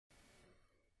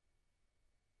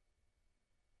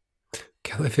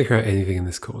Can I figure out anything in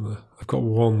this corner? I've got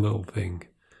one little thing.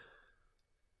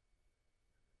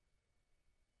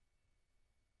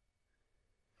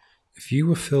 If you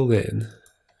were filled in,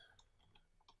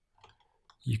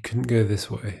 you couldn't go this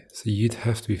way, so you'd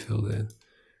have to be filled in,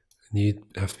 and you'd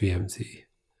have to be empty.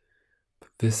 But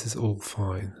this is all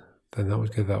fine. Then that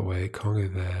would go that way, it can't go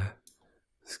there.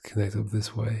 Let's connect up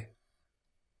this way.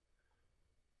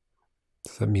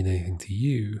 Does that mean anything to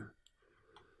you?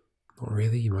 Not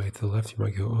really. You might go to the left, you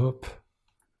might go up.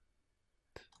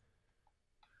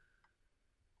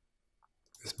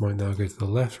 This might now go to the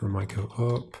left, or it might go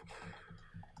up.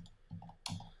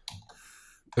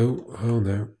 Oh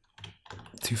no.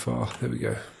 Too far. There we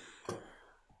go.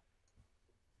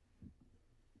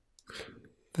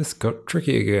 This got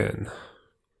tricky again.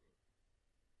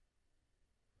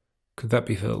 Could that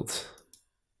be filled?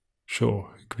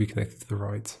 Sure, it could be connected to the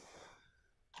right.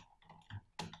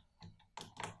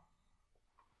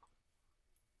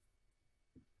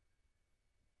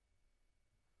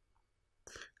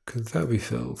 Could that be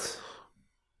filled?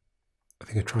 I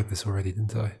think I tried this already,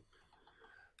 didn't I?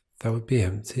 That would be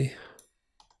empty.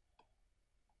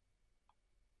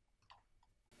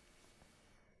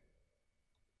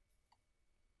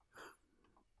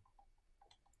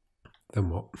 Then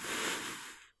what?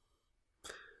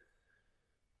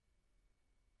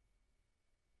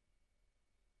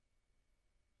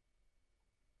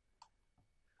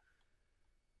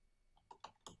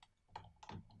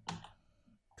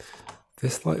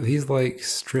 These like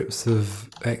strips of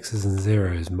X's and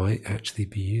zeros might actually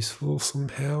be useful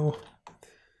somehow.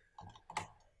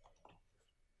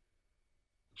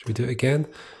 Should we do it again?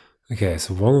 Okay,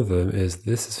 so one of them is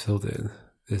this is filled in,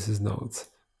 this is not,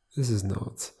 this is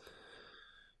not.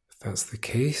 If that's the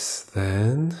case,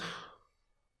 then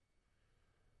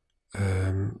I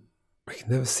can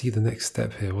never see the next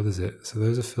step here. What is it? So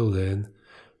those are filled in.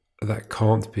 That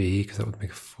can't be, because that would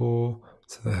make a 4.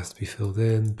 So that has to be filled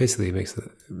in. Basically, it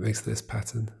makes this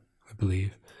pattern, I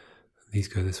believe. These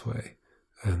go this way,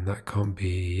 and that can't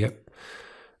be. Yep.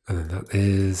 And then that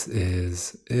is.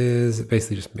 It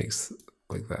basically just makes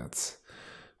like that.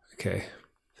 Okay.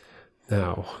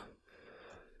 Now,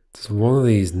 does one of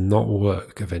these not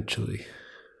work eventually?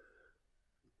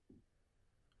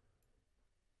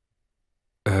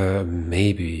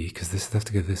 Maybe, because this would have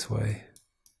to go this way.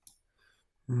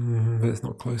 But it's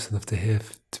not close enough to here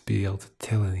to be able to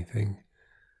tell anything.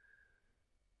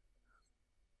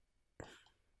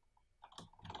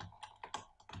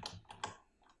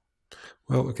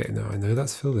 Well, okay, now I know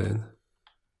that's filled in.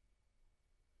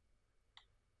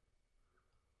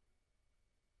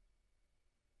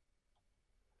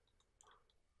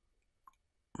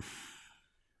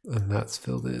 And that's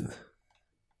filled in.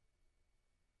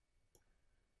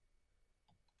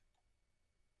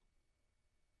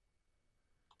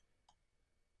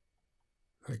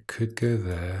 I could go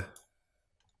there.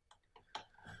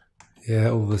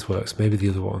 Yeah, all this works. Maybe the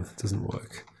other one doesn't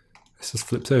work. This just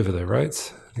flips over though, right?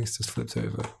 I think it's just flipped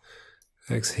over.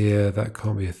 X here, that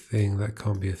can't be a thing, that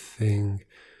can't be a thing.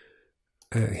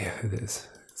 Yeah, it is.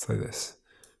 It's like this.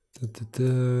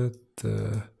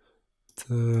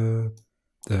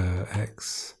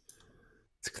 X.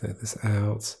 Let's connect this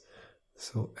out.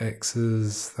 So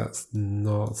X's, that's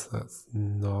not.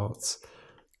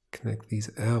 Connect these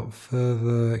out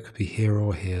further. It could be here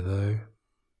or here though,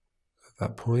 at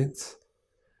that point.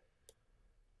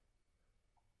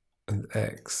 And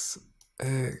X,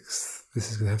 this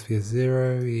is going to have to be a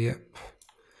 0, yep.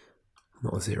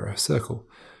 Not a 0, a circle.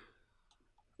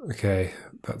 Okay,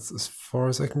 that's as far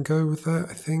as I can go with that,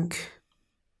 I think.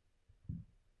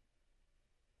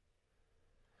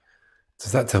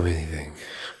 Does that tell me anything?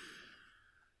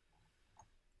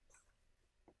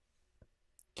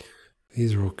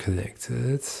 These are all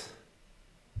connected.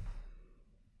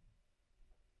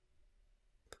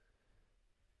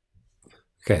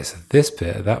 Okay, so this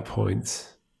bit at that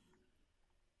point,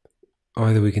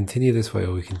 either we continue this way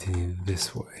or we continue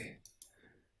this way.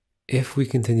 If we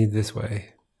continued this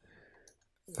way,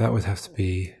 that would have to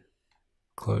be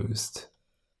closed.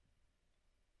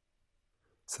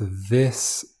 So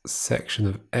this section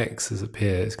of X's up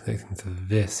here is connecting to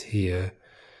this here,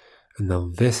 and now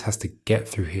this has to get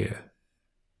through here,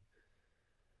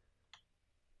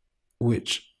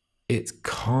 which it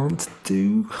can't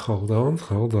do. Hold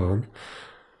on.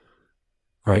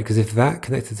 Right, because if that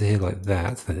connected to here like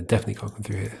that, then it definitely can't come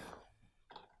through here,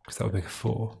 because that would make a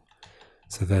 4.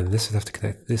 So then this would have to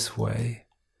connect this way,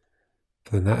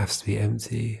 but then that has to be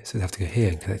empty, so it'd have to go here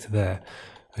and connect to there.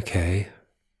 Okay.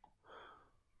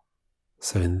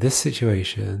 So in this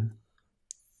situation,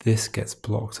 this gets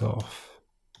blocked off.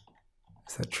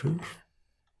 Is that true?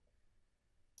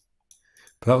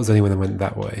 But that was only when I went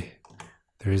that way.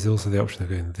 There is also the option of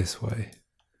going this way.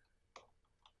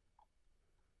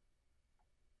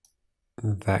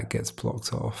 And that gets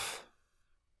blocked off.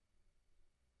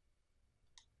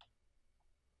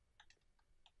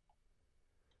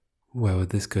 Where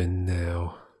would this go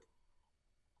now?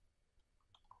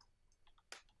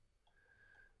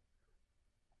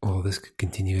 Or this could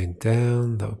continue going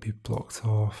down, that would be blocked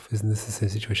off. Isn't this the same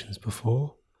situation as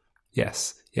before?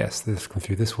 Yes, this come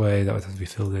through this way, that would have to be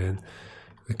filled in.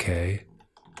 Okay,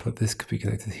 but this could be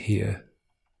connected here,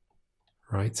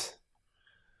 right?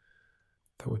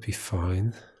 That would be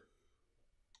fine.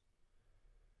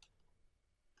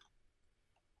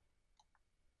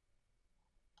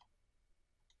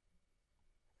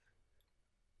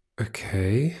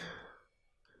 Okay,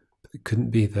 but it couldn't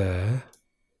be there.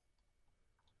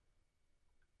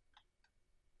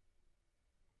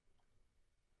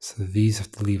 So these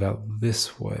have to leave out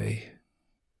this way.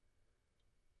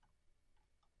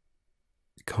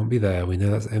 It can't be there, we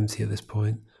know that's empty at this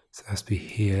point, so it has to be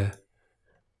here.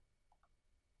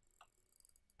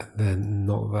 And then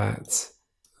not that,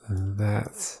 and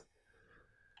that. So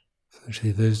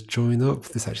actually those join up,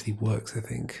 this actually works, I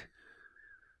think.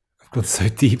 I've gone so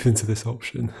deep into this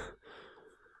option.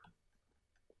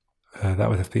 That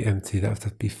would have to be empty, that would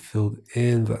have to be filled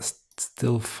in, but that's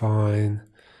still fine.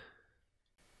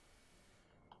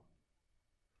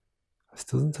 It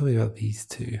still doesn't tell me about these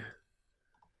two.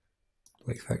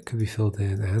 Like that could be filled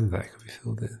in and that could be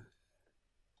filled in.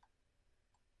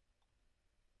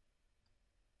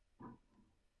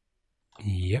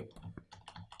 Yep.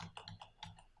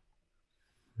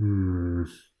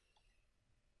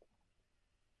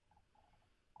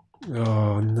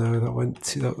 Oh no, that went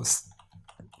too, that was...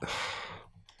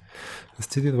 Let's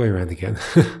do the other way around again.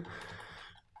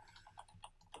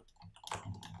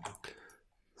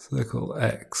 Circle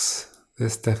X.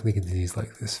 This definitely continues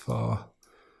like this far.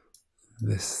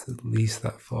 This at least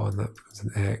that far, and that becomes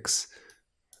an X.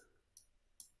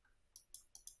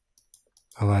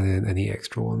 I'll add in any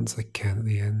extra ones I can at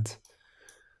the end.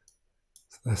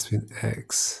 So that has to be an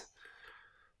X.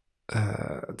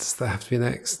 Does that have to be an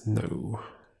X? No.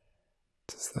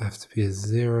 Does that have to be a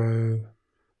 0?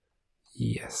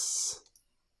 Yes.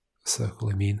 A circle,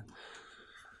 I mean.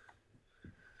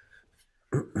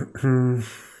 And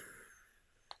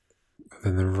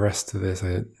then the rest of this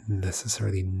I don't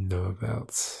necessarily know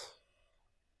about.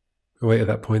 Oh wait, at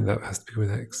that point that has to be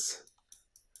an X.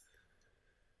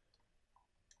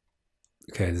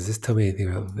 Okay, does this tell me anything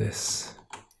about this?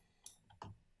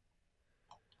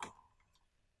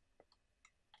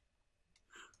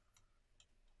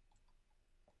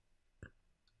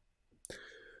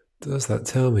 Does that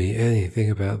tell me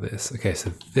anything about this? Okay, so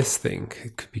this thing,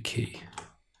 it could be key.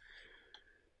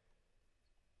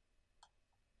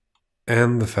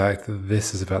 And the fact that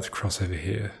this is about to cross over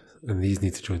here, and these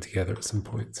need to join together at some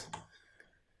point.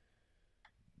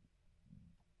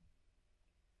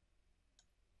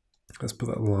 Let's put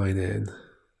that line in.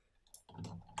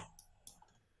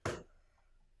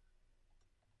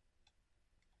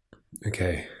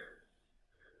 Okay.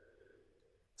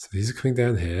 So these are coming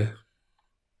down here.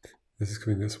 This is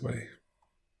coming this way.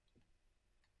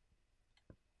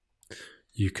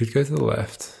 You could go to the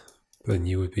left, but then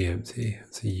you would be empty.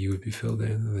 So you would be filled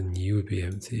in, and then you would be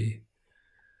empty.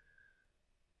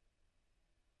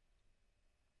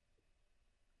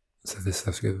 So this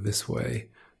has to go this way,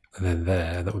 and then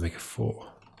there, that would make a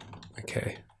 4.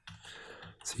 Okay.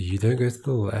 So you don't go to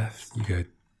the left, you go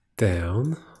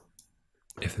down,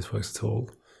 if this works at all,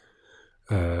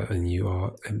 and you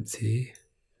are empty.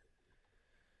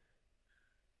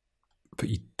 But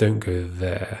you don't go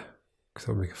there, because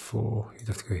that would make a 4. You'd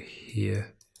have to go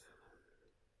here.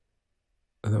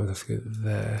 And that would have to go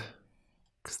there,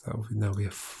 because that would now be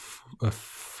a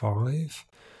 5.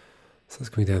 So that's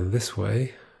going down this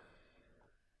way.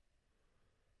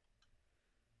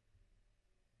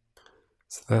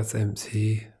 So that's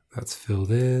empty, that's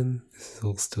filled in, this is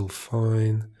all still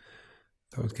fine.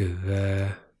 That would go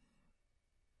there.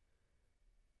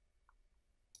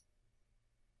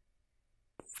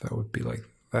 That would be like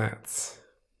that. So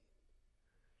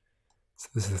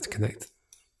this has to connect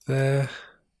there,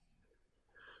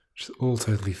 which is all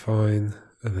totally fine.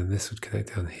 And then this would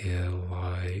connect down here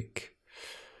like,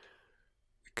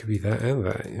 it could be that and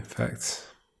that, in fact.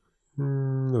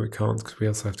 No, it can't, because we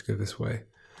also have to go this way.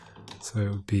 So it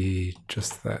would be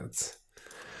just that.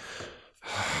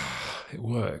 It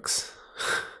works.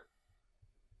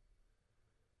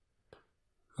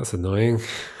 That's annoying.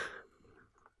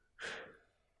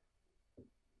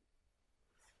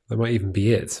 That might even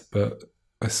be it, but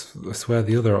I swear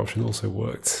the other option also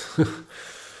worked.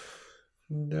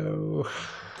 No.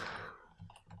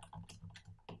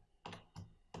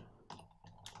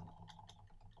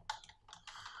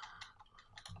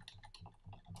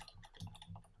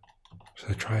 Should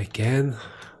I try again?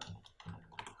 I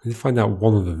need to find out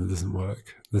one of them that doesn't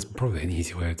work. There's probably an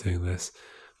easy way of doing this.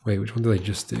 Wait, which one did I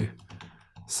just do?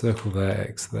 Circle there,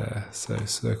 X there. So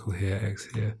circle here, X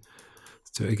here.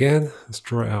 Let's do it again. Let's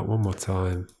draw it out one more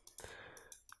time.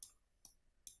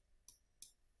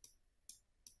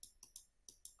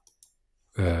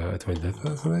 Do I know if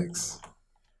that's an X?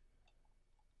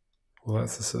 Well,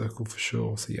 that's a circle for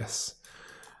sure, so yes.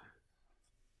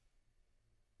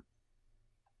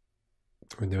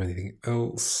 Do I know anything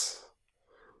else?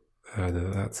 No,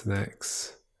 that's an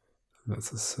X. And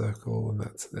that's a circle, and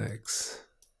that's an X.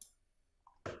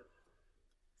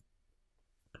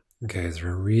 Okay, is there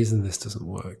a reason this doesn't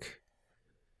work?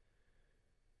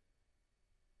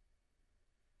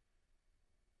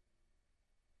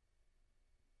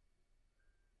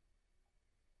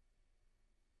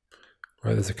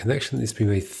 Right, there's a connection that needs to be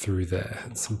made through there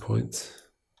at some point.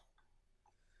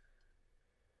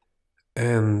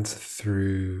 And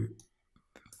through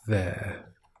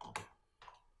there.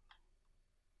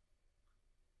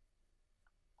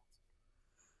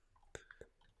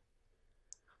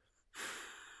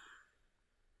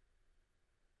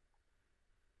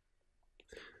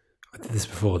 I did this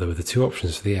before. There were the two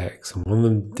options for the X, and one of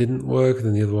them didn't work, and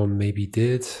then the other one maybe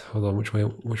did. Hold on, which way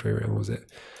around was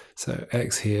it? So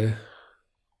X here,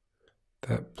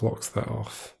 that blocks that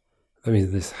off. That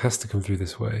means this has to come through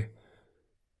this way.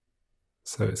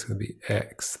 So it's going to be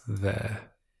X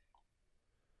there.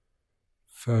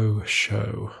 Faux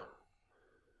show.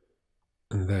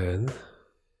 And then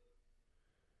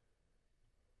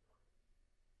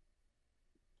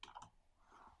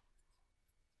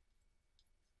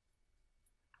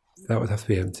that would have to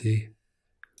be empty.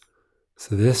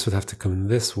 So this would have to come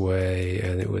this way,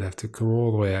 and it would have to come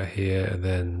all the way out here, and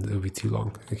then it would be too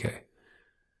long. Okay.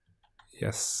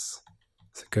 Yes.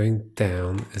 So going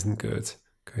down isn't good.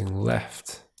 Going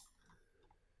left.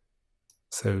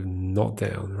 So not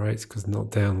down, right? Because not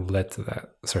down led to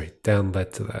that. Sorry, down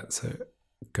led to that. So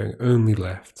going only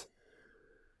left.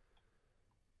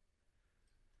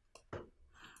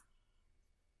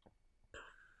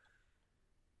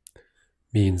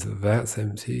 Means that that's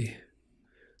empty.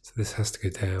 So this has to go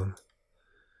down. In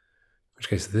which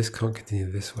case this can't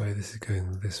continue this way. This is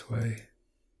going this way.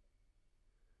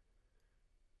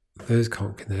 Those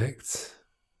can't connect.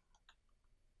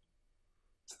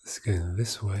 So this is going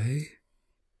this way.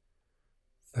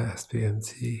 That has to be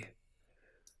empty.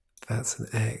 That's an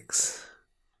X.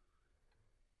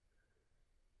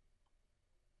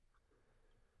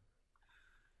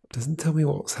 It doesn't tell me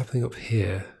what's happening up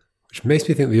here, which makes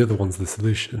me think the other one's the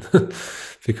solution,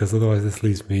 because otherwise this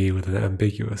leaves me with an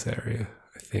ambiguous area,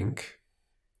 I think.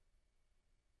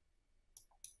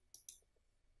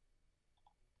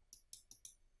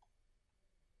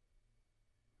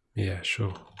 Yeah,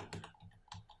 sure.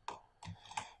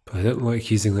 But I don't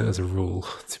like using that as a rule,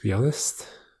 to be honest.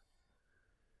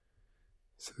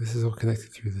 So this is all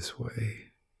connected through this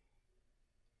way.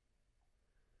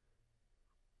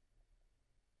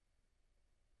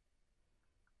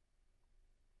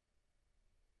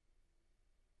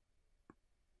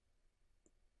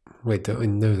 Wait, don't I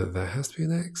know that that has to be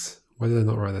an X? Why did I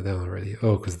not write that down already?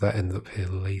 Oh, because that ended up here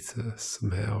later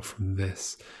somehow from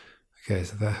this. Okay,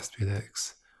 so that has to be an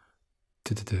X.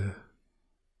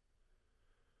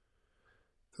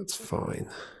 That's fine.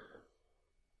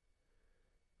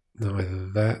 Now either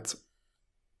that...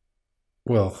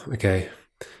 Well, okay.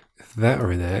 If that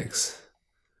are an X...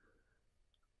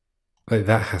 Like,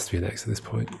 that has to be an X at this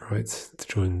point, right? To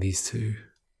join these two.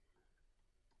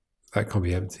 That can't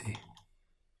be empty.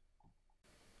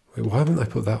 Wait, why haven't I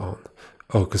put that on?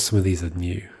 Oh, because some of these are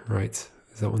new, right?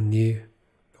 Is that one new?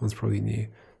 That one's probably new.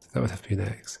 So that would have to be an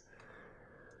X.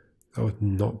 That would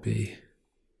not be.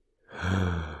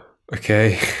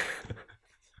 Okay.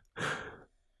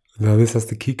 Now this has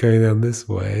to keep going down this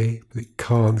way, but it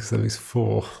can't because that makes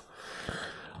 4.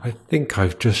 I think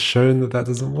I've just shown that that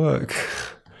doesn't work.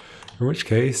 In which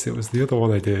case, it was the other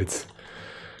one I did.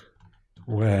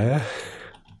 Where...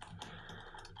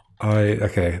 I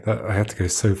had to go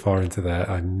so far into that,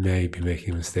 I may be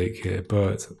making a mistake here,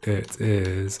 but it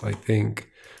is, I think,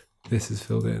 this is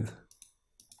filled in.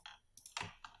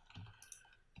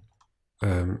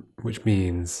 Which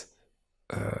means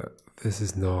this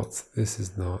is not, this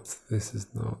is not, this is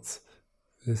not,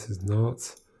 this is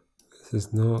not, this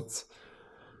is not,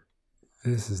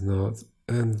 this is not,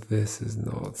 and this is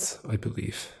not, I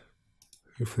believe.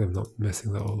 Hopefully I'm not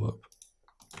messing that all up.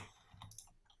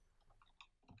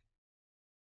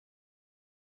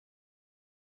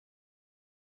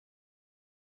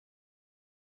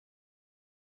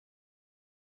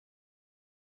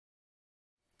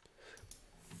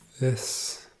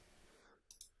 this.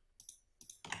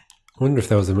 I wonder if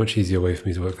there was a much easier way for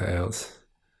me to work that out.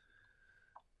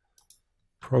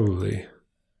 Probably.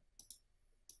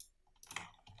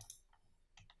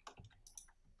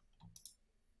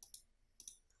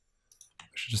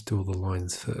 I should just do all the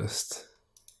lines first.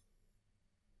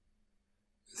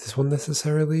 Is this one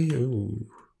necessarily? Ooh.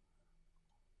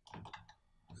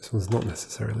 This one's not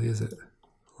necessarily, is it?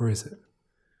 Or is it?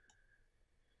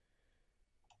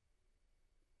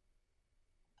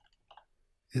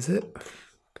 Is it?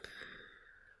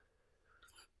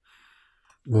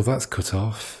 Well, that's cut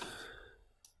off.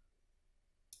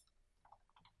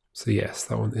 So yes,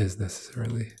 that one is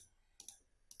necessarily.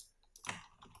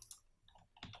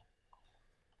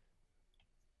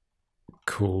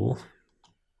 Cool.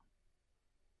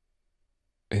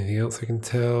 Anything else I can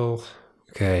tell?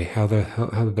 Okay, how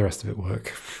did the rest of it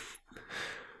work?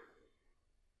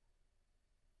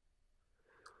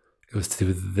 It was to do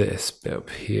with this bit up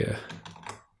here.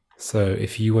 So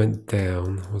if you went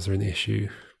down, was there an issue?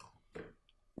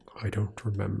 I don't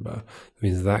remember. That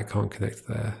means that can't connect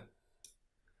there.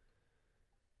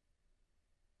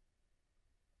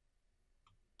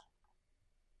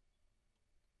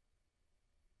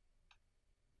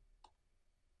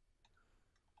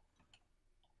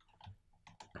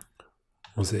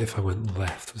 Was it if I went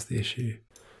left was the issue?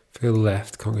 If I go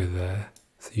left, can't go there.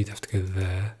 So you'd have to go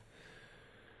there.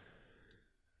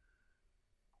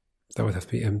 That would have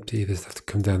to be empty. This would have to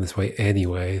come down this way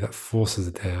anyway. That forces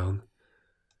it down.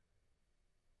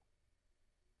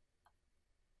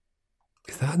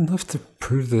 Is that enough to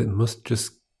prove that it must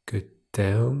just go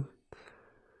down?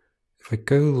 If I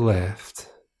go left,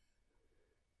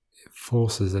 it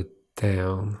forces it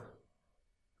down.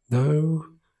 No?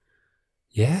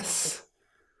 Yes?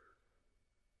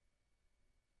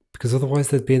 Because otherwise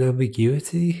there'd be an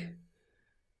ambiguity?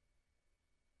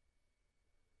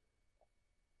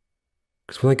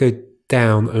 Because when I go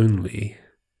down only,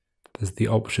 there's the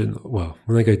option, well,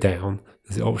 when I go down,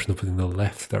 there's the option of putting the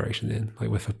left direction in.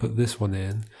 Like if I put this one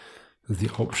in, there's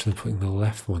the option of putting the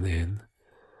left one in.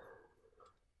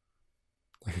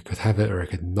 Like I could have it or I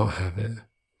could not have it.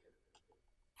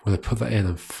 When I put that in,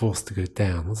 I'm forced to go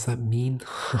down. What does that mean?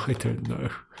 I don't know.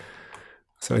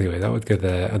 So anyway, that would go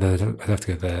there, and then I'd have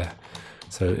to go there.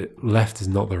 So left is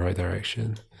not the right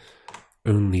direction.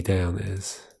 Only down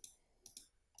is.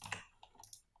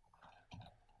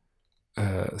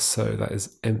 So that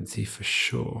is empty for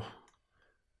sure.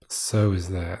 So is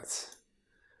that.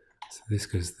 So this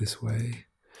goes this way.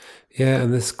 Yeah,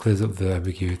 and this clears up the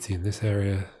ambiguity in this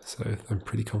area, so I'm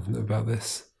pretty confident about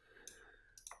this.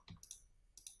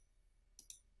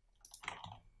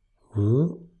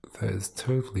 Ooh, that is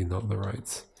totally not the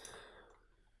right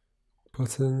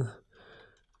button.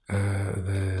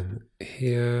 Then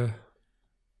here,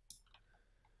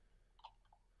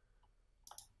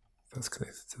 that's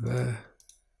connected to there.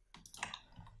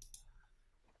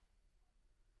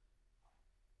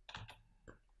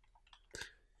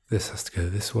 This has to go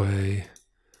this way.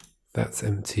 That's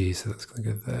empty, so that's going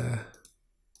to go there.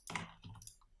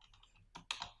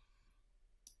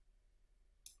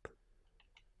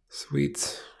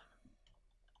 Sweet.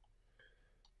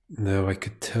 Now I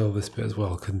could tell this bit as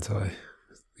well, couldn't I?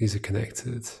 These are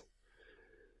connected.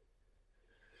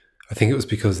 I think it was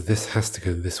because this has to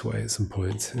go this way at some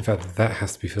point. In fact, that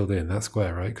has to be filled in, that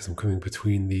square, right? Because I'm coming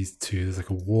between these two. There's like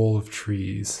a wall of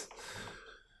trees.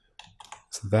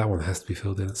 So that one has to be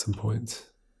filled in at some point.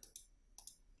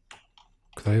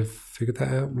 Could I have figured that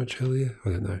out much earlier? I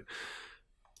don't know.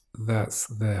 That's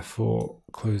therefore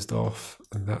closed off,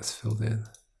 and that's filled in.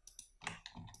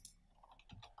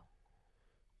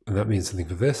 And that means something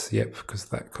for this, yep, because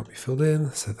that can't be filled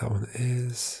in. So that one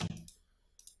is...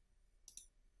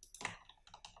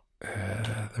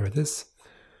 there it is.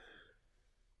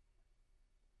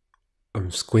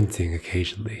 I'm squinting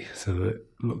occasionally so that it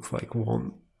looks like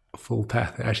one full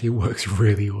path. It actually works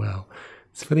really well.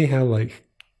 It's funny how like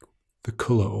the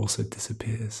color also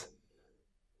disappears.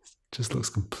 It just looks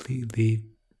completely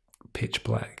pitch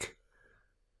black.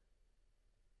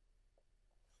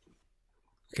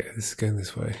 Okay, this is going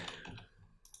this way.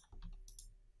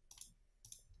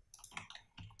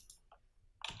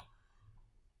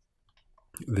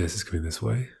 This is going this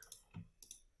way.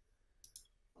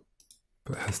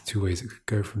 But it has two ways it could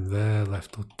go from there,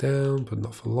 left or down, but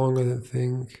not for long, I don't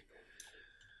think.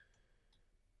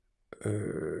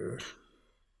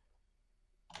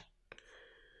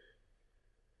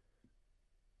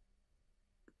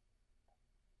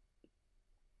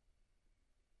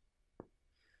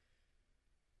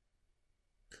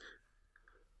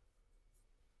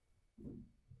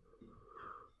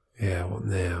 Yeah, what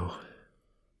now?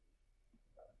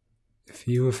 if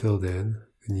you were filled in,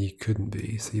 then you couldn't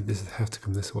be. So this would have to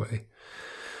come this way.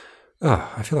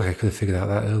 Ah, I feel like I could have figured out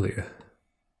that earlier.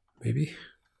 Maybe?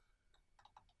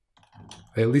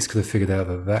 I at least could have figured out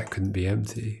that that couldn't be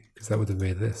empty, because that would have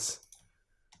made this.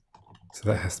 So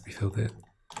that has to be filled in.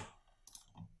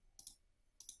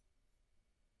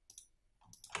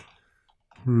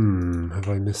 Have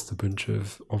I missed a bunch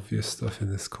of obvious stuff in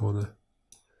this corner?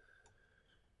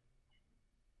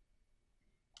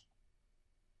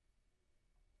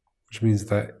 Which means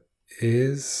that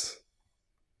is...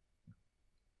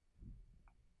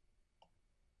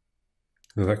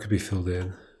 No, that could be filled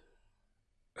in.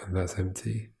 And that's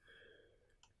empty.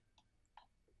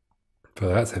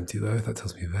 But that's empty though, that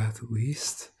tells me that at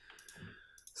least.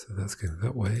 So that's going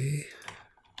that way.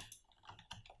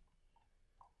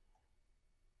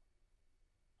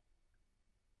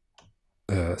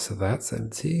 So that's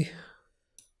empty.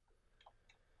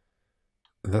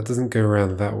 And that doesn't go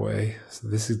around that way. So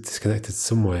this is disconnected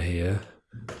somewhere here.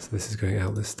 So this is going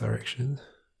out this direction.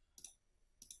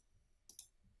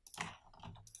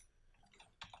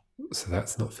 So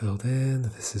that's not filled in.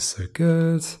 This is so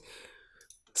good.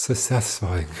 So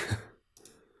satisfying.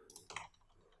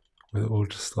 When it all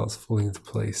just starts falling into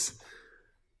place.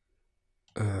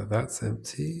 That's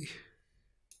empty.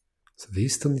 So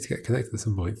these still need to get connected at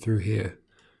some point through here.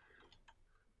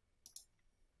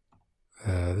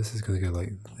 This is going to go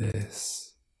like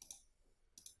this.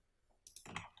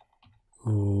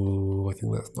 Oh, I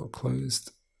think that's not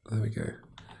closed. There we go.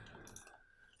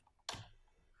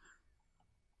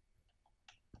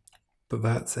 But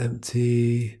that's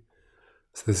empty.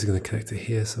 So this is going to connect to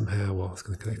here somehow. Well, it's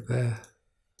going to connect there.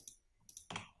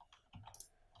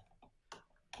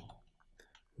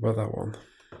 What about that one?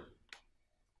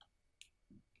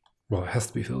 Well, it has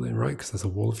to be filled in, right? Because there's a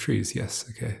wall of trees. Yes,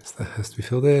 okay. So that has to be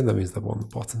filled in. That means the one on the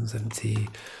bottom's empty.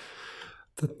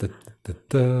 Da, da, da,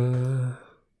 da.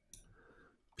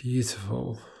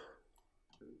 Beautiful.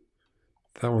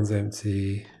 That one's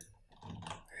empty.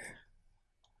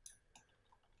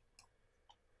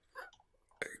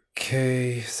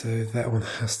 Okay, so that one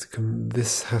has to come,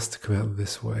 this has to come out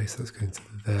this way. So it's going to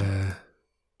there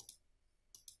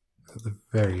at the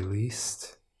very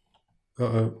least.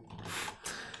 Uh-oh.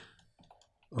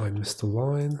 I missed a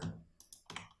line.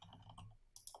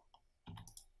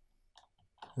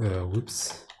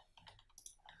 Whoops.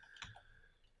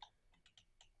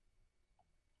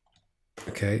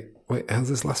 Okay, wait, how does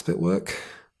this last bit work?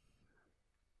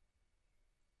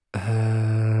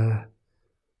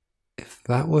 If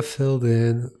that were filled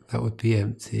in, that would be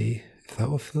empty. If that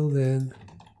were filled in,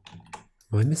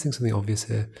 am I missing something obvious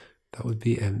here? That would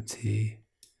be empty.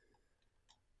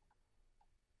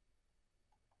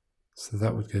 So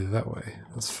that would go that way.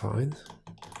 That's fine.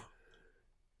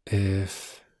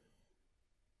 If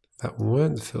that one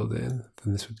weren't filled in,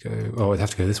 then this would go... Oh, it'd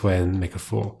have to go this way and make a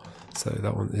 4. So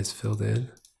that one is filled in.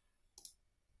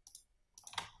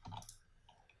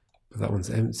 But that one's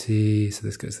empty, so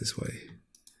this goes this way.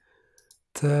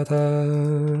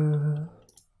 Ta-da!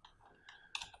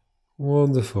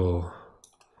 Wonderful.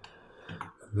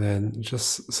 Then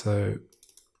just so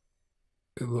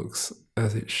it looks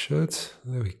as it should.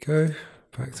 There we go.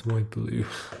 Back to my blue.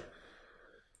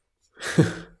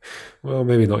 Well,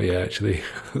 maybe not yet, actually.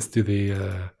 Let's do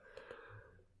the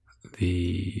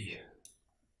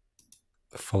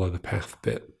follow the path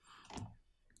bit.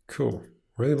 Cool.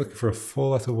 Really looking for a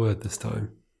 4-letter word this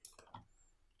time.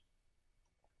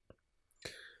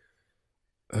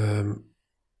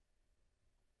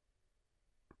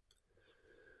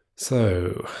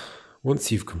 So,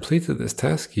 once you've completed this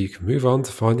task, you can move on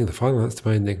to finding the final answer to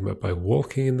my enigma by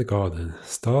walking in the garden.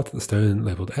 Start at the stone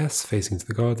labelled S facing to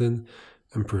the garden,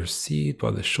 and proceed by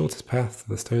the shortest path to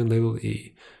the stone labelled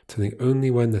E, turning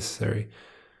only when necessary.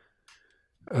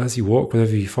 As you walk,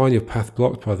 whenever you find your path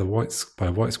blocked by a white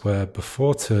square,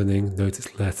 before turning, note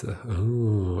its letter.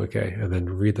 Oh, okay, and then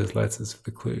read those letters for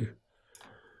the clue.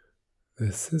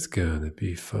 This is gonna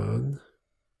be fun.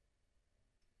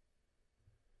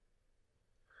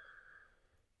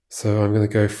 So I'm going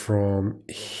to go from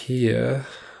here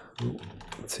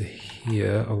to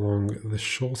here along the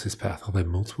shortest path. Are there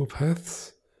multiple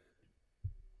paths?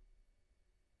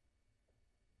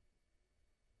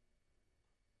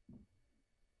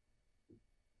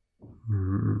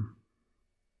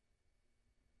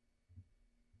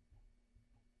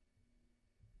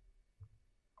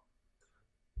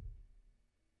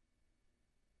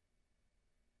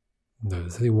 No,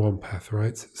 there's only one path,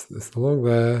 right? So it's along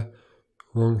there,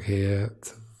 along here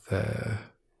to there.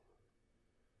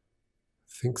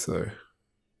 I think so.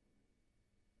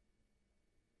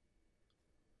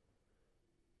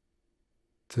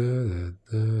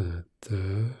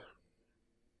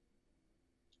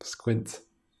 Squint.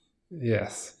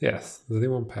 Yes, there's only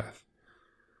one path.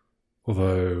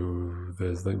 Although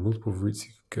there's like multiple routes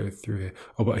you could go through here.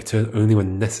 Oh, but I turn only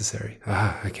when necessary.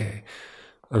 Ah, okay.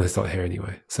 And I start here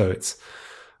anyway. So it's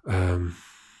shall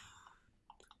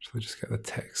I just get the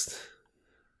text?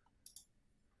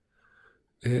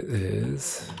 It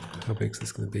is, how big is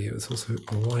this going to be? It's also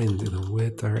aligned in a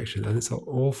weird direction, and it's an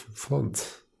awful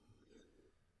font.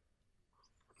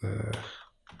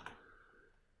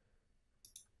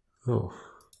 Oh,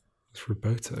 it's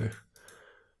Roboto.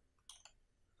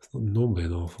 It's not normally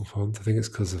an awful font. I think it's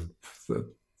because of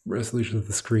the resolution of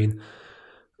the screen.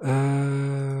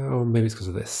 Or maybe it's because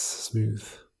of this. Smooth.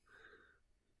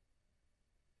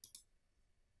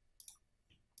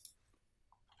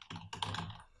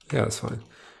 Yeah, that's fine.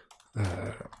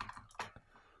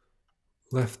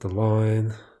 Left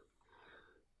align.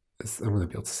 I'm going to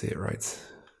be able to see it right.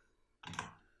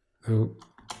 Oh,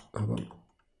 hold on.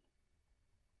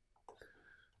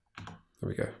 There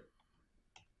we go.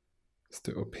 Let's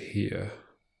do it up here.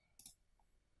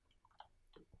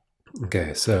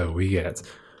 Okay, so we get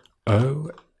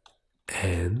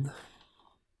O-N.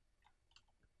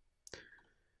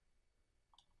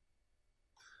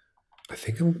 I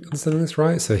think I'm understanding this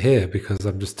right. So here, because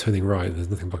I'm just turning right, there's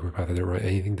nothing blocking my path. I don't write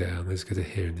anything down. I just go to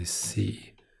here and do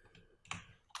C.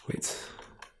 Wait.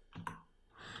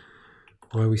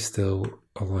 Why are we still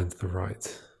aligned to the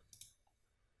right?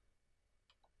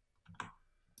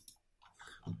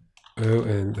 O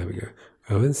and there we go.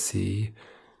 O and C.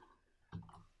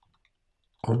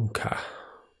 Onka.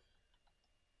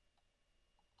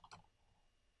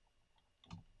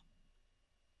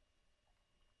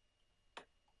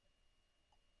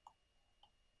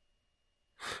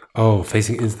 Oh,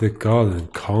 facing into the garden.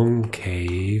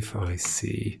 Concave, I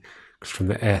see. Because from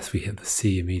the S we hit the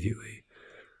C immediately.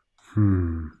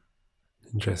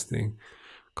 Interesting.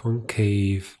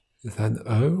 Concave, is that an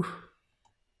O?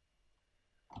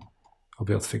 I'll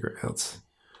be able to figure it out.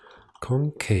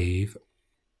 Concave,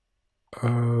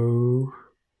 O,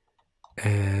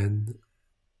 N,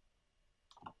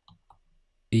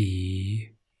 E,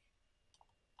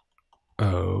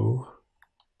 O,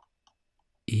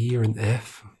 E or an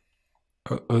F?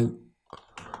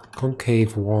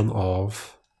 Concave one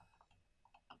of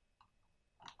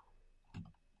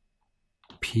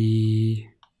P,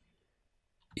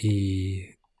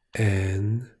 E,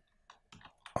 N,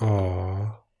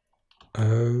 R,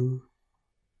 O,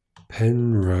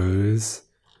 Penrose,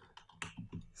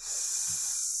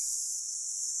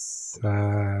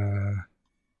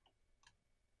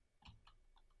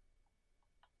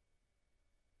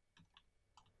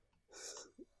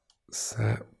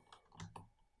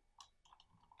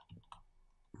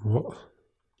 what?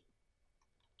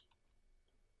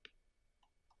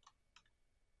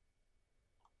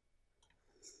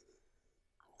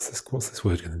 What's this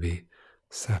word going to be?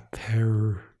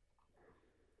 Saperi.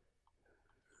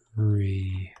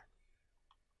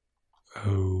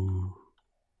 Oh.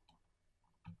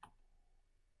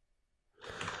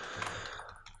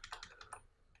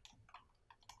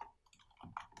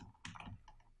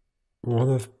 One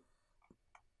of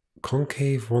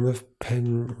concave, one of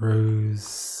Penrose's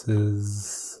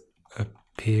a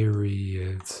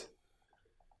period.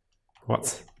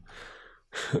 What?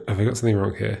 Have I got something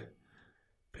wrong here?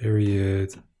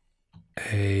 Period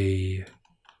A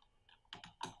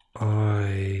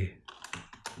I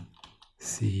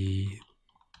C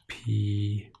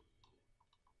P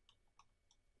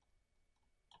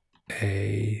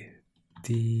A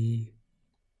D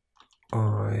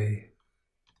I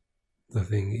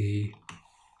nothing E.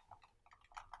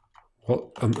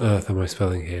 What on earth am I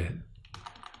spelling here?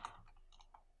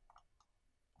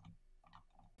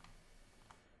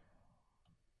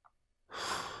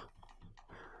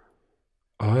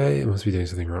 I must be doing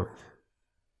something wrong.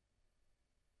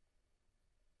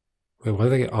 Wait, why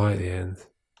did I get I at the end?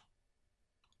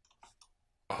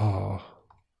 R.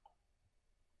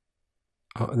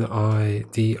 No, I,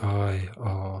 D, I,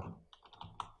 R.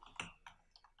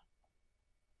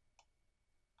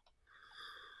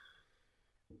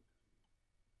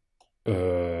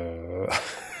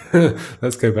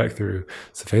 Let's go back through.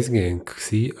 So facing in,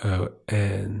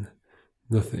 C-O-N,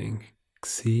 nothing.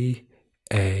 C-A-V-E.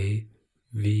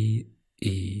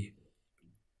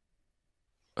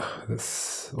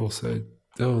 That's also,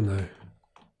 oh no.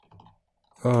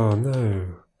 Oh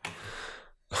no.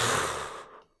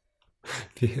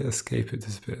 If you hit escape, it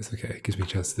disappears. Okay, it gives me a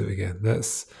chance to do it again.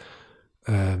 Let's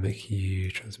make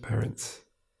you transparent.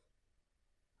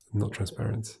 Not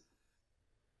transparent.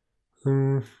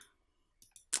 I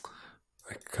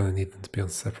kind of need them to be on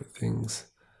separate things.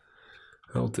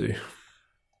 That'll do.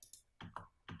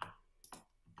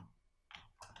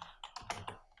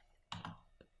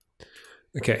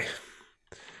 Okay.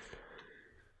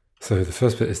 So the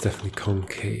first bit is definitely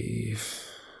concave.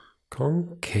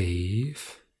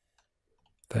 Concave.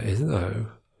 That is an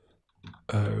O.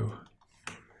 O.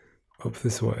 Up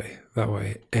this way. That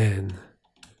way. N.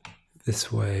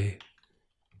 This way.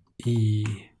 E.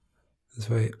 This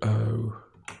way. O.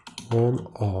 One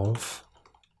of.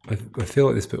 I feel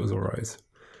like this bit was alright.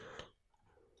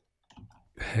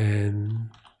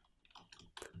 Pen.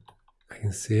 I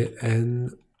can see it. N.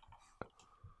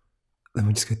 Then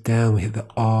we just go down. We hit the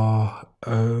R.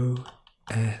 O.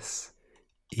 S.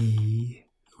 E.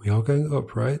 We are going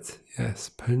up, right? Yes.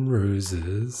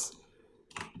 Penroses.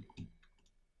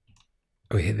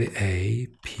 We hit the A.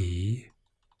 P.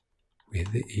 We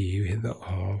hit the E. We hit the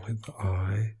R. We hit the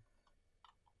I.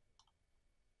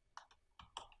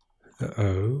 The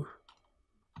O.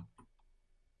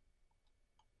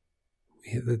 We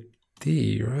hit the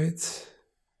D, right?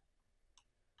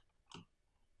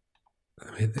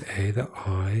 And we hit the A, the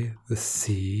I, the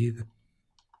C, the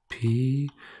P,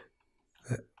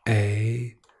 the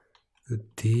A, the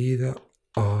D, the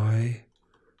I,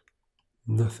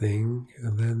 nothing,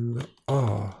 and then the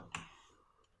R.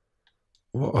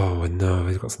 Oh no,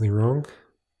 I've got something wrong.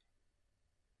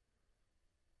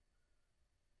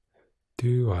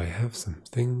 Do I have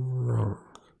something wrong?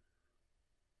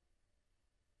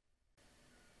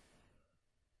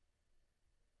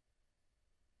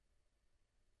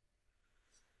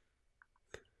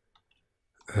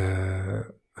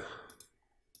 Or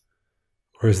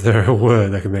is there a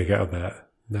word I can make out of that?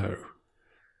 No.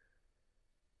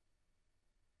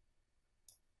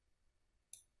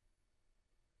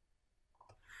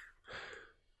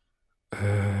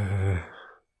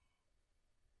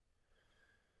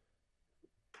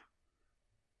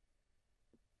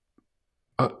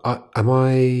 Am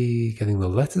I getting the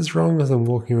letters wrong as I'm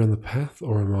walking around the path,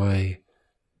 or am I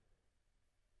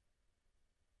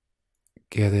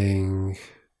getting...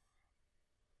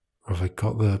 or have I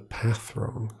got the path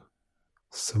wrong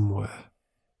somewhere?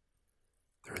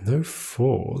 There are no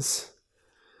fours.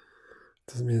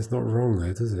 Doesn't mean it's not wrong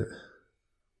though, does it?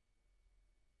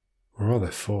 Or are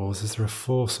there fours? Is there a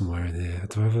four somewhere in here?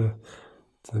 Did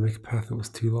I make a path that was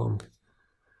too long?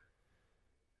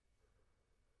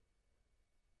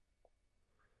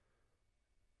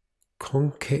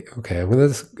 Concave. Okay, I'm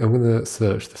gonna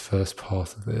search the first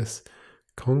part of this.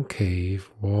 Concave,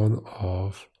 one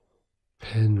of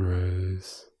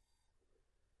Penrose.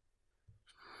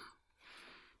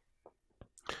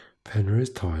 Penrose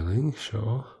tiling,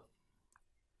 sure.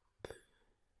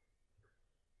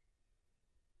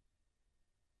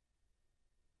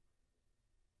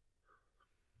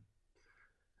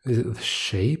 Is it the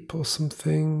shape or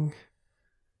something?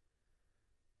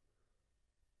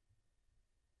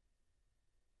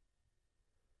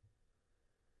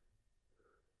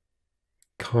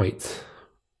 Kite.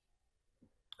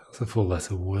 That's a full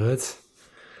letter word.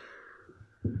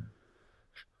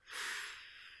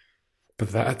 But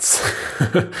that's...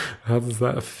 how does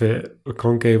that fit? A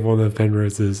concave one of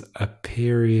Penrose's a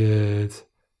period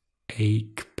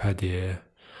ICPADIR.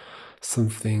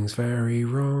 Something's very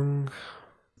wrong.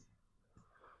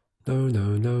 No,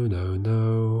 no, no, no,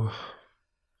 no.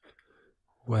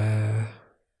 Where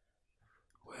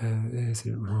is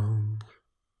it wrong?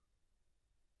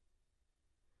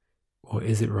 Or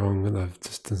is it wrong and I've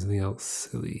just done something else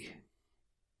silly?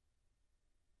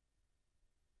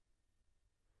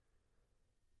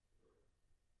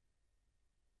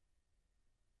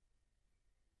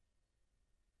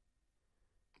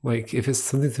 Like, if it's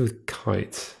something to do with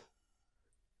kite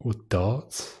or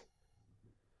dart,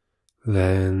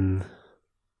 then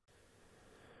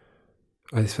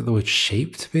I expect the word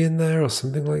shape to be in there or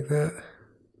something like that.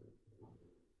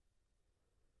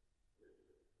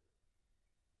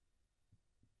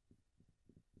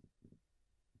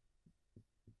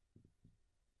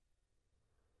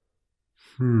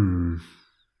 And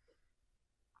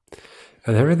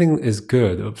everything is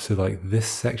good up to like this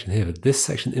section here, but this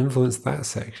section influenced that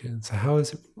section. So how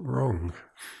is it wrong?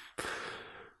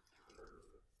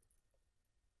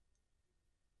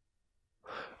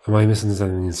 Am I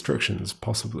misunderstanding the instructions?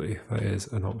 Possibly. That is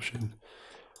an option.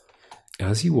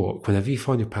 As you walk, whenever you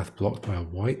find your path blocked by a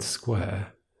white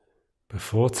square,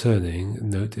 before turning,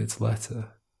 note its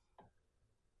letter.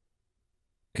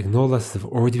 Ignore letters that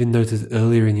have already been noted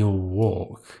earlier in your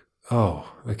walk.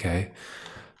 Oh, okay.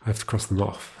 I have to cross them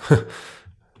off.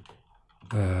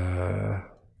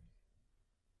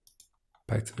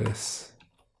 Back to this.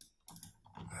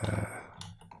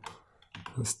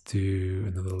 Let's do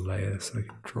another layer so I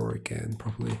can draw again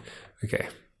properly. Okay.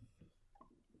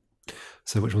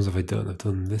 So which ones have I done? I've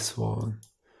done this one,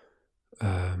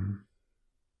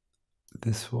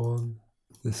 this one,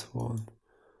 this one,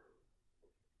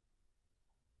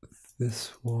 this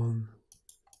one,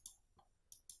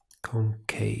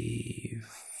 concave.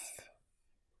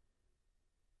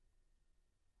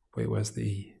 Wait, where's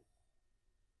the...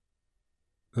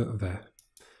 Oh, there.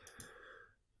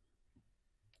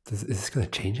 Is this going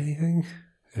to change anything?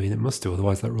 I mean, it must do,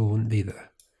 otherwise that rule wouldn't be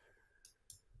there.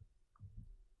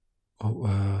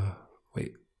 Oh,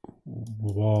 wait.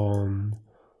 1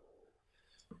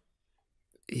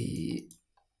 E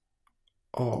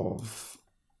of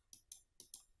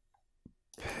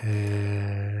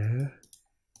pair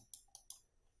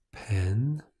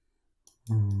pen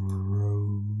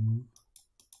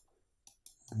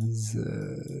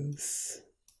roses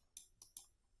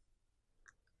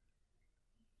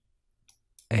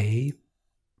A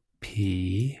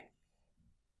P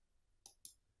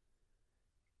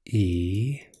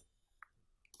E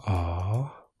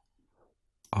R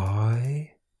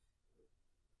I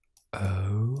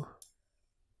O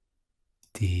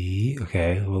D.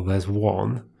 Okay, well, there's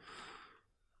one.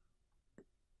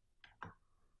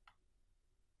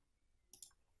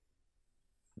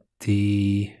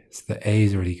 D. So the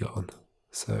A's already gone.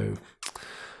 So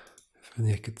if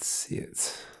only I could see it.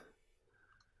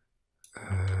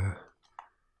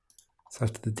 So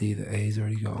after the D, the A's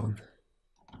already gone.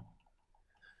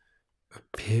 A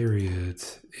period.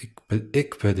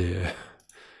 ICPADIR.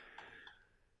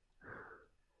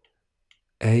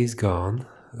 A's gone.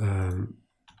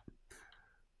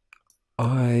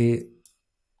 I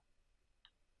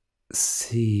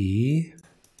C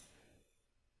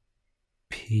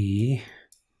P.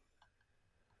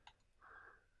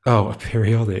 Oh, a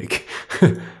periodic.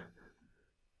 A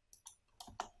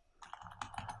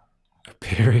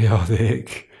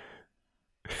periodic.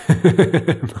 Not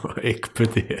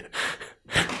ICPADIR.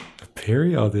 A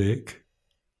periodic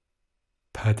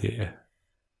padir.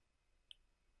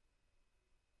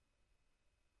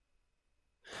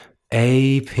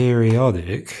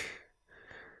 Aperiodic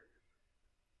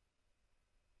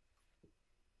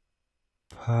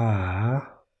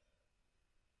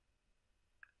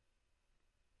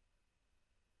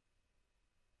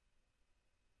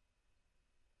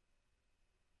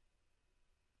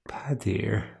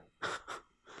padir.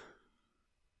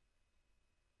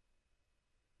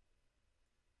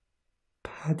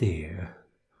 Padir.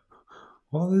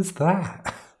 What is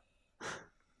that?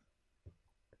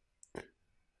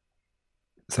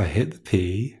 So I hit the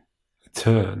P, I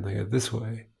turn, I go this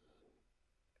way.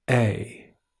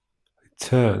 A, I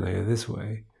turn, I go this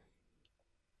way.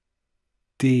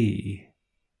 D.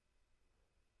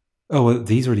 Oh, well,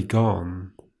 D's already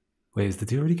gone. Wait, is the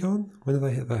D already gone? When did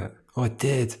I hit that? Oh, I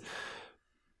did.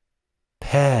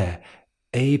 Pair.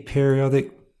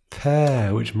 Aperiodic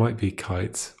pair, which might be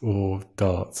kites or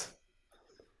darts.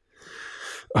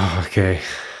 Oh, okay.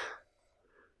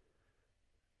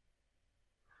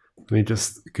 Let me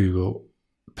just Google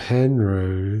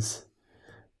Penrose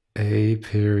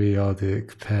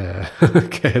aperiodic pair.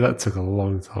 Okay, that took a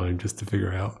long time just to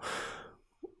figure out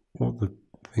what the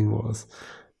thing was.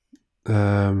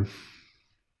 I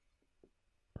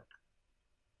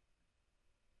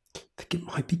think it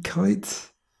might be kites.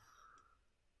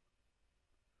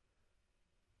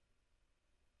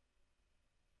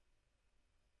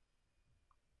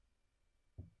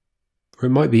 Or it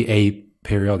might be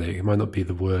aperiodic. It might not be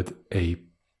the word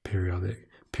aperiodic.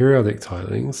 Periodic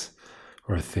tilings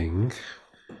are a thing.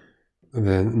 And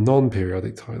then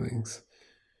non-periodic tilings.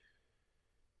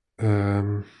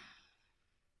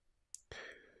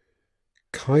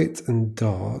 Kite and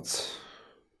dart.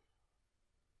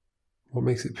 What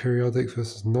makes it periodic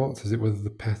versus not? Is it whether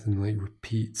the pattern like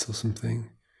repeats or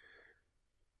something?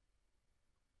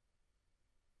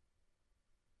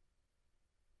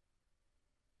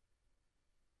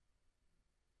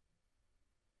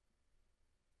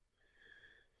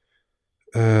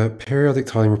 Periodic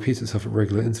tiling repeats itself at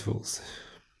regular intervals.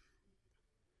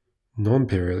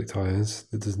 Non-periodic tilings,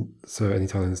 that doesn't. So any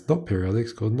tiling that's not periodic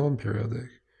is called non-periodic.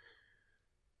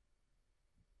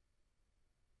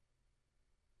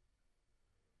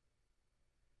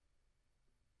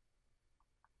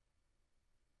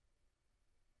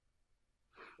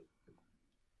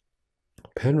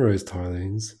 Penrose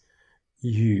tilings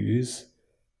use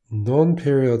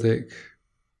non-periodic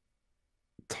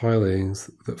tilings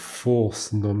that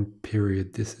force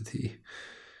non-periodicity.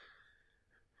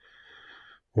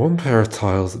 One pair of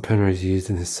tiles that Penrose used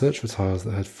in his search for tiles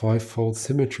that had five-fold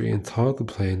symmetry and tiled the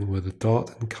plane were the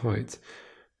dart and kite.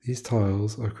 These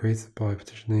tiles are created by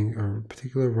partitioning a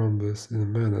particular rhombus in a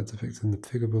manner depicted in the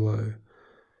figure below.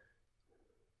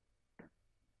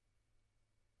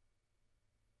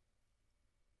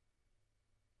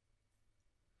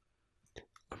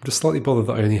 I'm just slightly bothered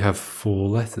that I only have 4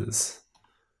 letters.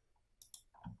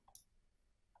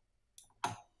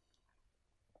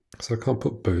 So I can't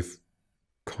put both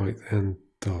kite and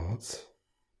dart.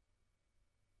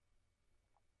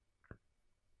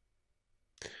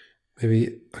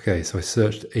 Maybe, okay, so I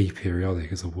searched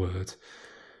aperiodic as a word.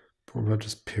 But what about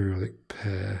just periodic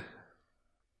pair?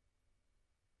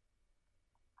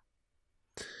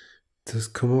 It does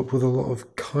come up with a lot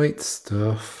of kite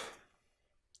stuff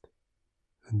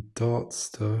and dart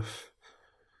stuff.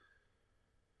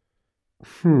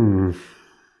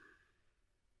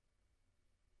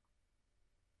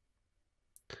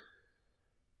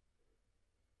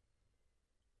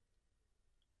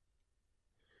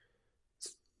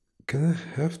 It's gonna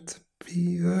have to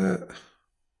be that.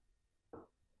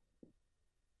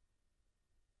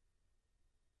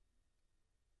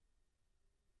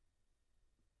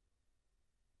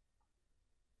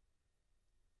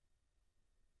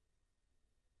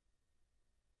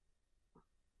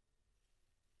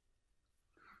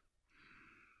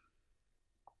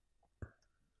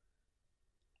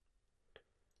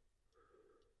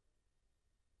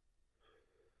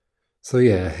 So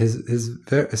yeah, his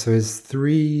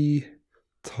 3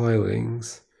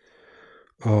 tilings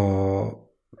are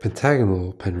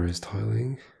pentagonal Penrose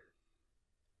tiling,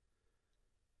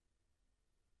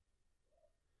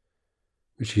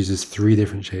 which uses 3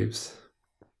 different shapes.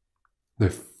 No,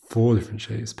 4 different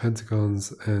shapes,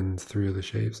 pentagons and 3 other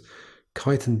shapes.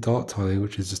 Kite and dart tiling,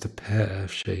 which is just a pair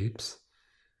of shapes.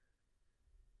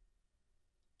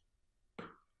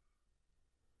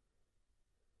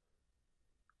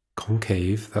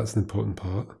 Concave, that's an important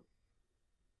part.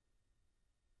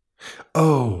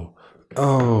 Oh,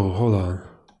 hold on.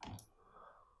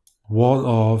 One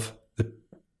of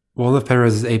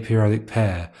Penrose's aperiodic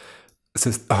pair. So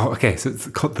it's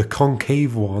the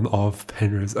concave one of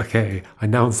Penrose. Okay, I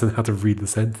now understand how to read the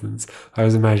sentence. I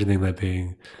was imagining there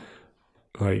being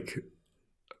like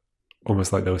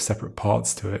almost like there were separate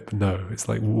parts to it, but no, it's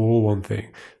like all one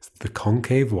thing. It's the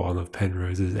concave one of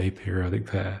Penrose's aperiodic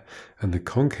pair, and the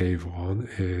concave one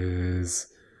is,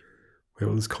 wait,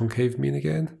 what does concave mean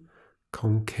again?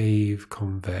 Concave,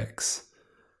 convex.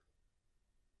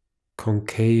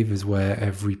 Concave is where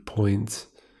every point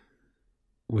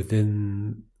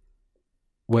between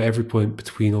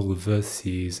all the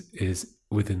vertices is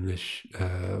within the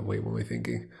wait, what am I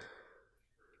thinking?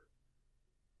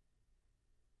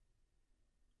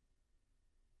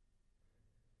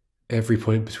 Every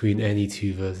point between any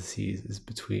 2 vertices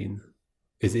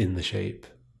is in the shape.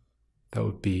 That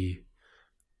would be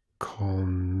I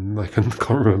can't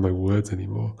remember my words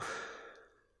anymore.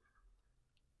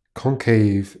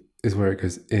 Concave is where it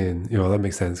goes in. You know, that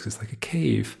makes sense because it's like a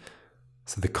cave.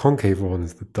 So the concave one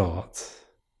is the dart.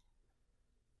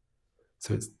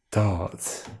 So it's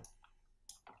dart.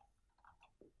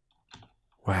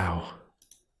 Wow.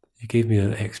 You gave me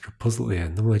an extra puzzle at the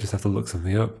end. Normally I just have to look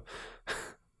something up.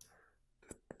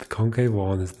 The concave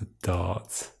one is the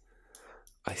dart.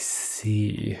 I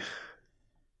see.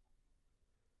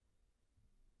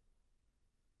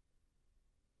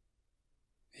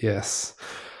 Yes.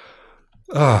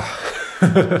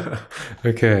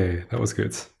 Okay, that was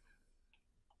good.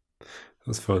 That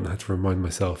was fun. I had to remind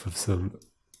myself of some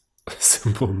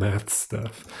simple math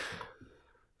stuff.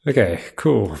 Okay,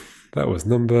 cool. That was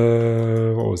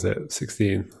number, what was it?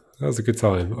 16. That was a good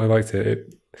time. I liked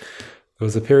it. There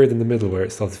was a period in the middle where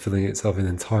it started filling itself in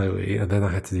entirely, and then I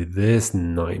had to do this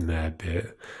nightmare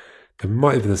bit. There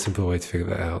might have been a simpler way to figure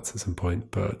that out at some point,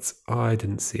 but I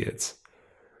didn't see it.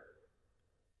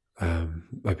 I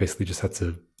basically just had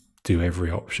to do every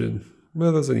option.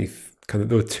 Well, there's only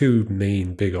there were 2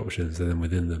 main big options, and then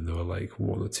within them there were like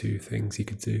 1 or 2 things you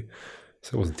could do,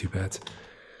 so it wasn't too bad.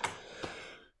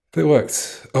 But it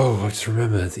worked. Oh, I just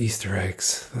remembered Easter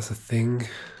eggs. That's a thing.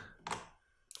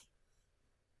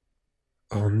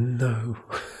 Oh no.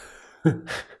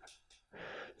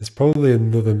 There's probably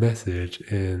another message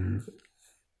in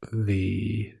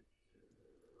the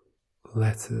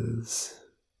letters.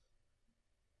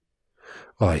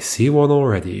 Oh, I see one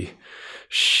already.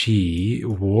 She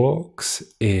walks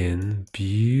in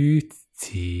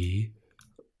beauty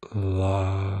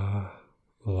like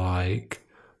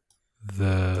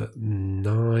the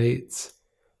night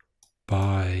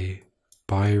by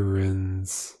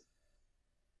Byron's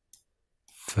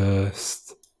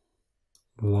first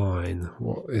line.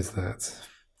 What is that?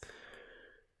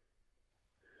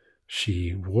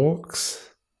 She walks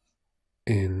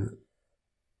in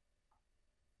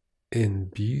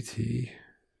beauty.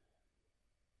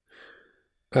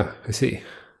 Ah, I see.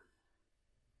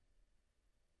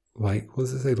 Like, what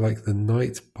does it say? Like the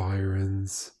Knight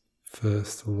Byron's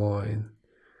first line.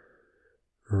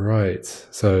 Right.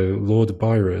 So Lord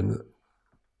Byron,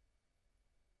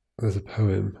 there's a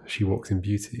poem, She Walks in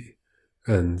Beauty.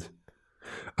 And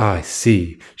I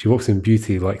see. She walks in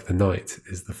beauty like the night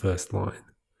is the first line.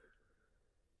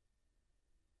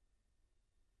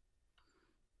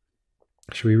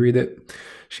 Shall we read it?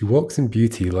 She walks in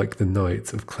beauty like the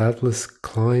night of cloudless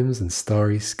climes and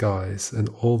starry skies, and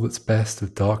all that's best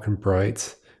of dark and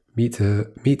bright meet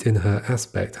in her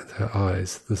aspect and her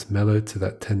eyes, thus mellowed to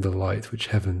that tender light which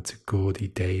heaven to gaudy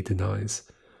day denies.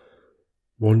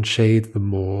 One shade the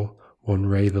more, one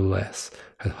ray the less,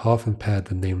 had half impaired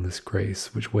the nameless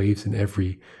grace which waves in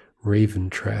every raven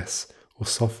tress, or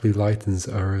softly lightens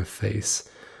o'er her face,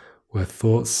 where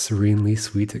thoughts serenely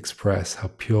sweet express how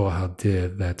pure, how dear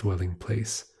their dwelling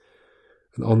place.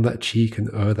 And on that cheek and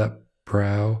o'er that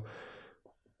brow,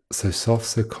 so soft,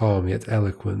 so calm, yet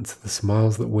eloquent, the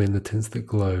smiles that win, the tints that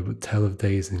glow, but tell of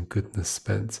days in goodness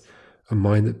spent, a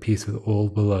mind at peace with all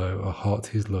below, a heart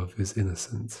whose love is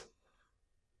innocent.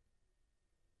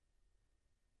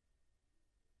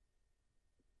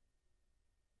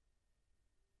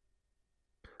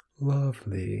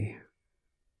 Lovely.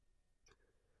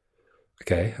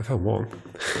 Okay, I found one.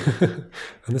 And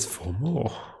there's 4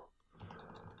 more.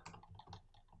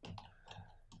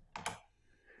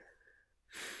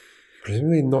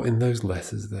 Presumably not in those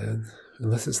letters then.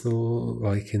 Unless it's the,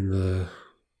 like in the...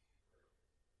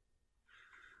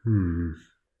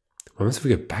 Unless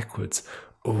we go backwards.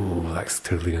 Oh, that's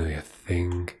totally going to be a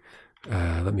thing.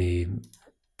 Let me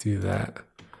do that.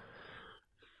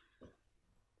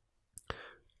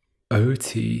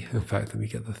 OT. In fact, let me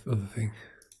get the other thing.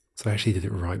 So I actually did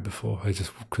it right before. I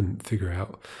just couldn't figure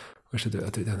out. I should do it.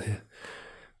 I'll do it down here.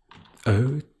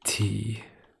 OT.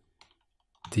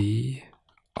 DIPIC.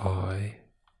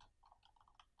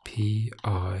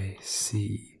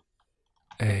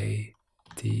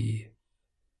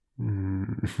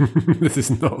 This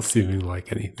is not seeming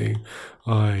like anything.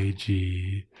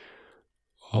 IG.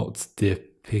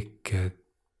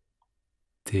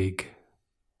 Altdipicadig.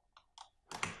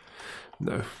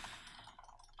 No.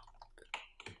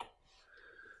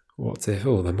 What if?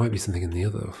 Oh, there might be something in the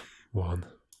other one.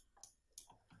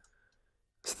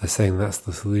 So they're saying that's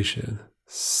the solution.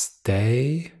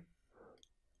 Stay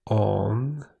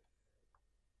on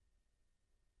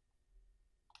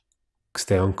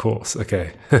course.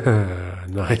 Okay.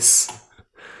 Nice.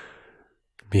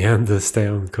 Meander, stay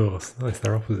on course. Nice,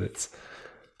 they're opposites.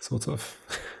 Sort of.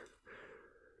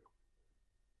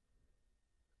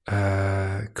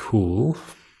 Cool.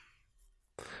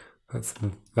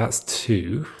 That's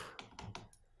 2.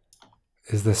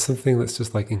 Is there something that's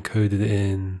just like encoded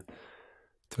in?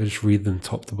 Do I just read them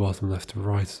top to bottom, left to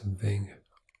right, or something?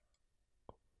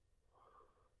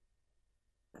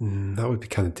 That would be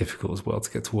kind of difficult as well to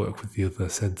get to work with the other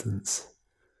sentence.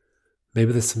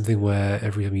 Maybe there's something where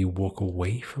every time you walk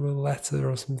away from a letter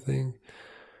or something,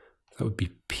 that would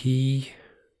be P.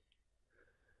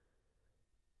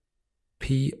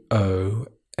 P-O-F-E,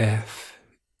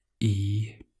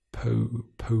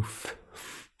 POF.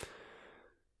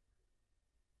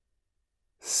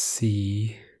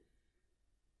 C-O-O.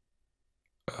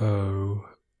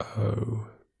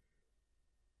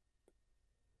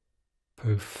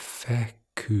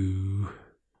 Pofeku.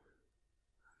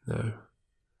 No.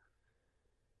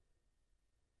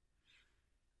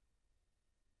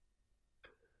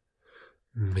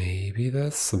 Maybe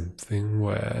there's something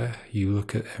where you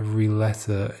look at every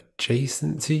letter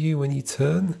adjacent to you when you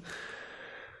turn.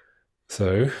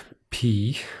 So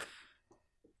P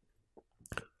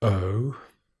O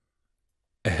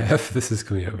F. This is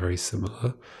coming out very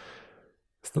similar.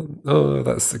 It's not. Oh,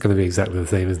 that's going to be exactly the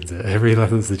same, isn't it? Every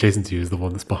letter that's adjacent to you is the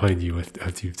one that's behind you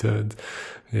after you've turned.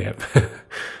 Yep.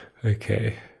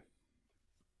 Okay.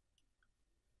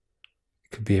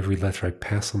 It could be every letter I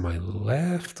pass on my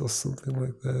left or something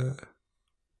like that.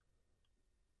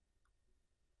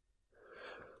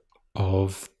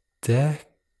 Of deco.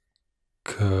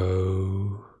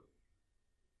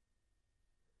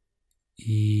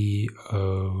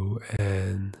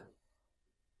 E-O-N.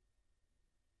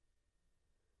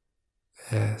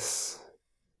 S-F-E.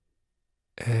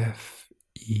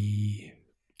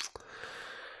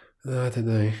 I don't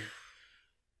know.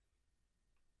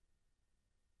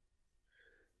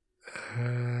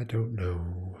 I don't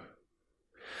know.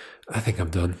 I think I'm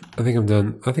done. I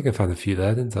think I found a few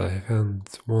there, didn't I? I found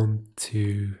 1,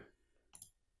 2,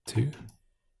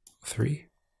 3.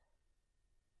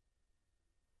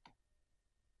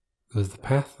 There's the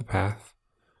path, the path.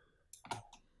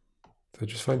 Did I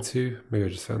just find 2? Maybe I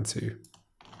just found 2.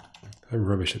 I'm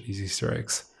rubbish at these Easter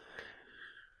eggs.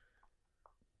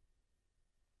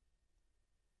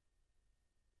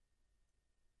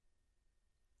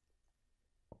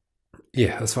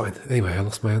 Yeah, that's fine. Anyway, I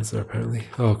lost my answer apparently.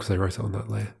 Oh, because I wrote it on that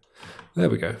layer. There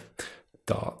we go.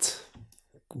 Dart.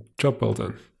 Job well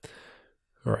done.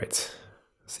 Alright.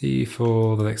 See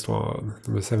for the next one.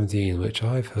 Number 17, which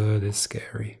I've heard is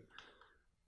scary.